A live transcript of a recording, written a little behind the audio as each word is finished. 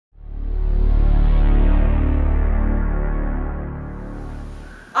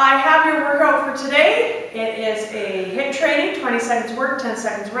for today. It is a HIIT training, 20 seconds work, 10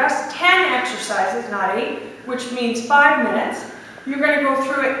 seconds rest, 10 exercises, not 8, which means 5 minutes. You're going to go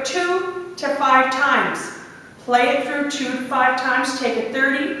through it 2 to 5 times. Play it through 2 to 5 times. Take a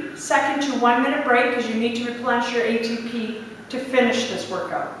 30-second to 1 minute break because you need to replenish your ATP to finish this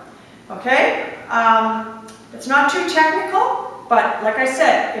workout. Okay? It's not too technical, but like I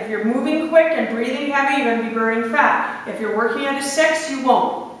said, if you're moving quick and breathing heavy, you're going to be burning fat. If you're working at a 6, you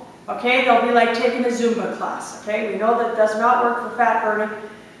won't. Okay? They'll be like taking a Zumba class. Okay? We know that does not work for fat burning.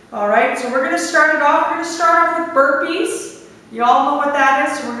 Alright, so we're going to start it off. We're going to start off with burpees. You all know what that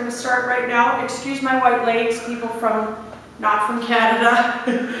is, so we're going to start right now. Excuse my white legs, people not from Canada.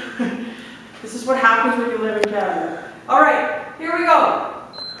 This is what happens when you live in Canada. Alright, here we go.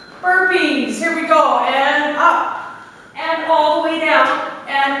 Burpees, here we go, and up, and all the way down,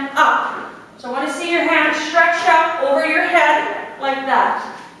 and up. So I want to see your hands stretched out over your head, like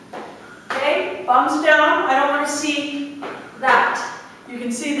that. Okay, bums down, I don't want to see that. You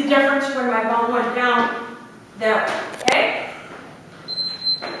can see the difference when my bum went down there, okay?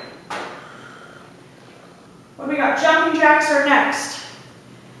 What do we got? Jumping jacks are next.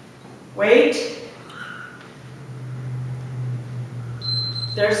 Wait.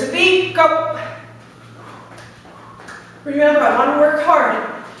 There's the beat. Go. Remember, I want to work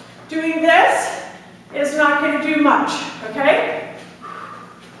hard. Doing this is not going to do much, okay?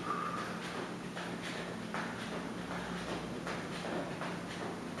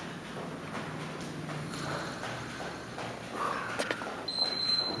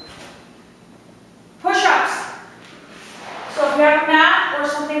 So if you have a mat or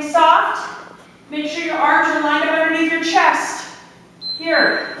something soft, make sure your arms are lined up underneath your chest.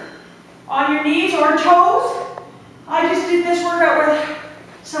 Here, on your knees or toes. I just did this workout with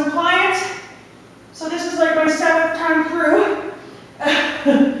some clients, so this is like my 7th time through.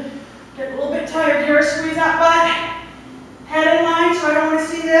 Get a little bit tired here, squeeze that butt. Head in line, so I don't want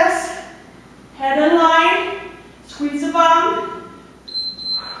to see this. Head in line, squeeze the bum.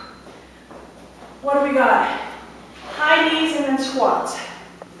 What do we got? High knees and then squats.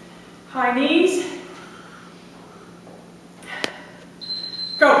 High knees.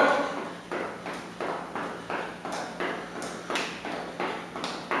 Go.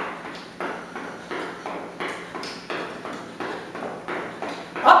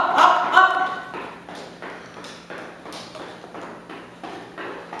 Up, up, up.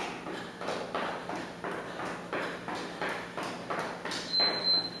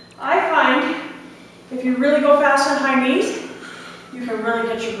 I find if you really go fast on high knees, you can really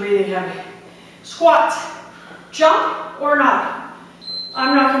get your breathing heavy. Squats. Jump or not.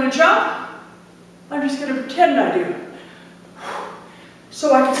 I'm not going to jump. I'm just going to pretend I do.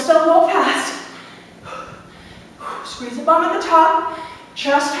 So I can still go fast. Squeeze the bum at the top.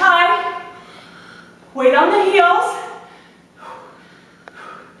 Chest high. Weight on the heels.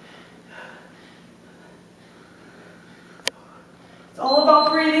 It's all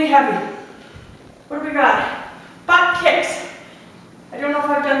about breathing heavy. What do we got? Butt kicks. I don't know if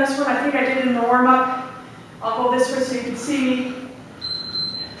I've done this one. I think I did it in the warm-up. I'll go this way so you can see me.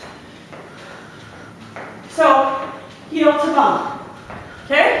 So, heel to bum.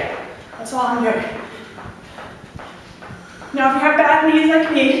 Okay? That's all I'm doing. Now, if you have bad knees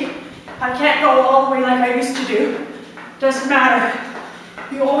like me, I can't go all the way like I used to do. Doesn't matter.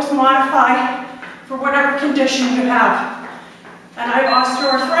 You always modify for whatever condition you have. And I have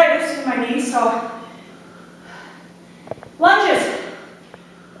osteoarthritis in my knees, so lunges.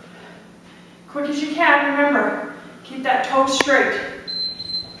 Quick as you can, remember, keep that toe straight.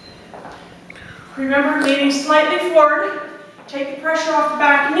 Remember, leaning slightly forward, take the pressure off the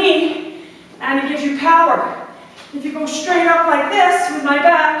back knee, and it gives you power. If you go straight up like this with my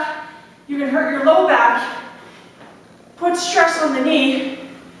back, you can hurt your low back, put stress on the knee,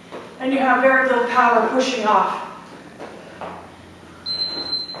 and you have very little power pushing off.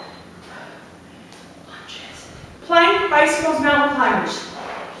 Plank, bicycles, mountain climbers.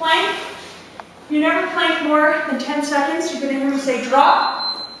 Plank, you never plank more than 10 seconds. You're going to hear me say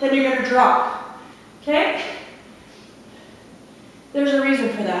drop, then you're going to drop. Okay? There's a reason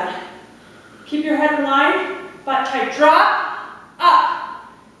for that. Keep your head in line, butt tight. Drop, up.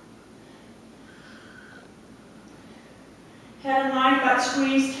 Head in line, butt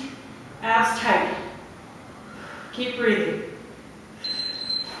squeezed, abs tight. Keep breathing.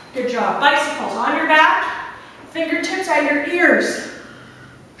 Good job. Bicycles on your back, fingertips at your ears.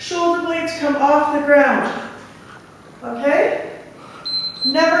 Shoulder blades come off the ground. Okay?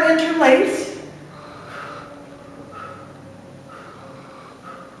 Never interlace.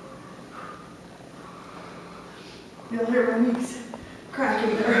 You'll hear my knees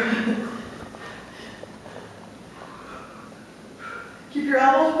cracking there. your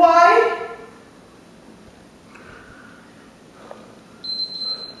elbows wide.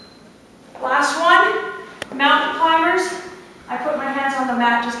 Last one, mountain climbers. I put my hands on the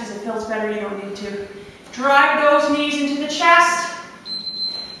mat just because it feels better, you don't need to. Drive those knees into the chest.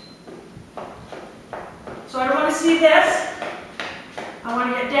 So I don't want to see this. I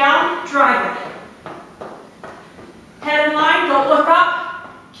want to get down, drive it. Head in line, don't look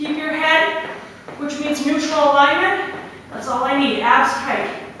up. Keep your head, which means neutral alignment. That's all I need, abs tight.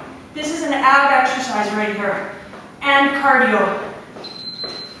 This is an ab exercise right here. And cardio.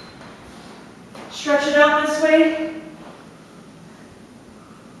 Stretch it out this way.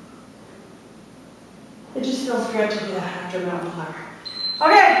 It just feels good to do that after a mountain climber.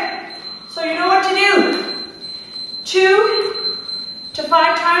 Okay, so you know what to do. 2 to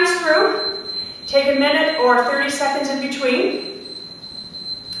 5 times through. Take a minute or 30 seconds in between.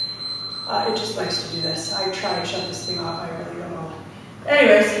 It just likes to do this. I try to shut this thing off, I really don't know.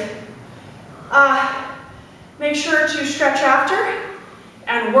 Anyways, make sure to stretch after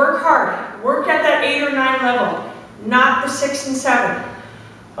and work hard. Work at that 8 or 9 level, not the 6 and 7.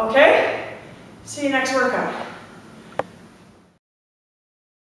 Okay? See you next workout.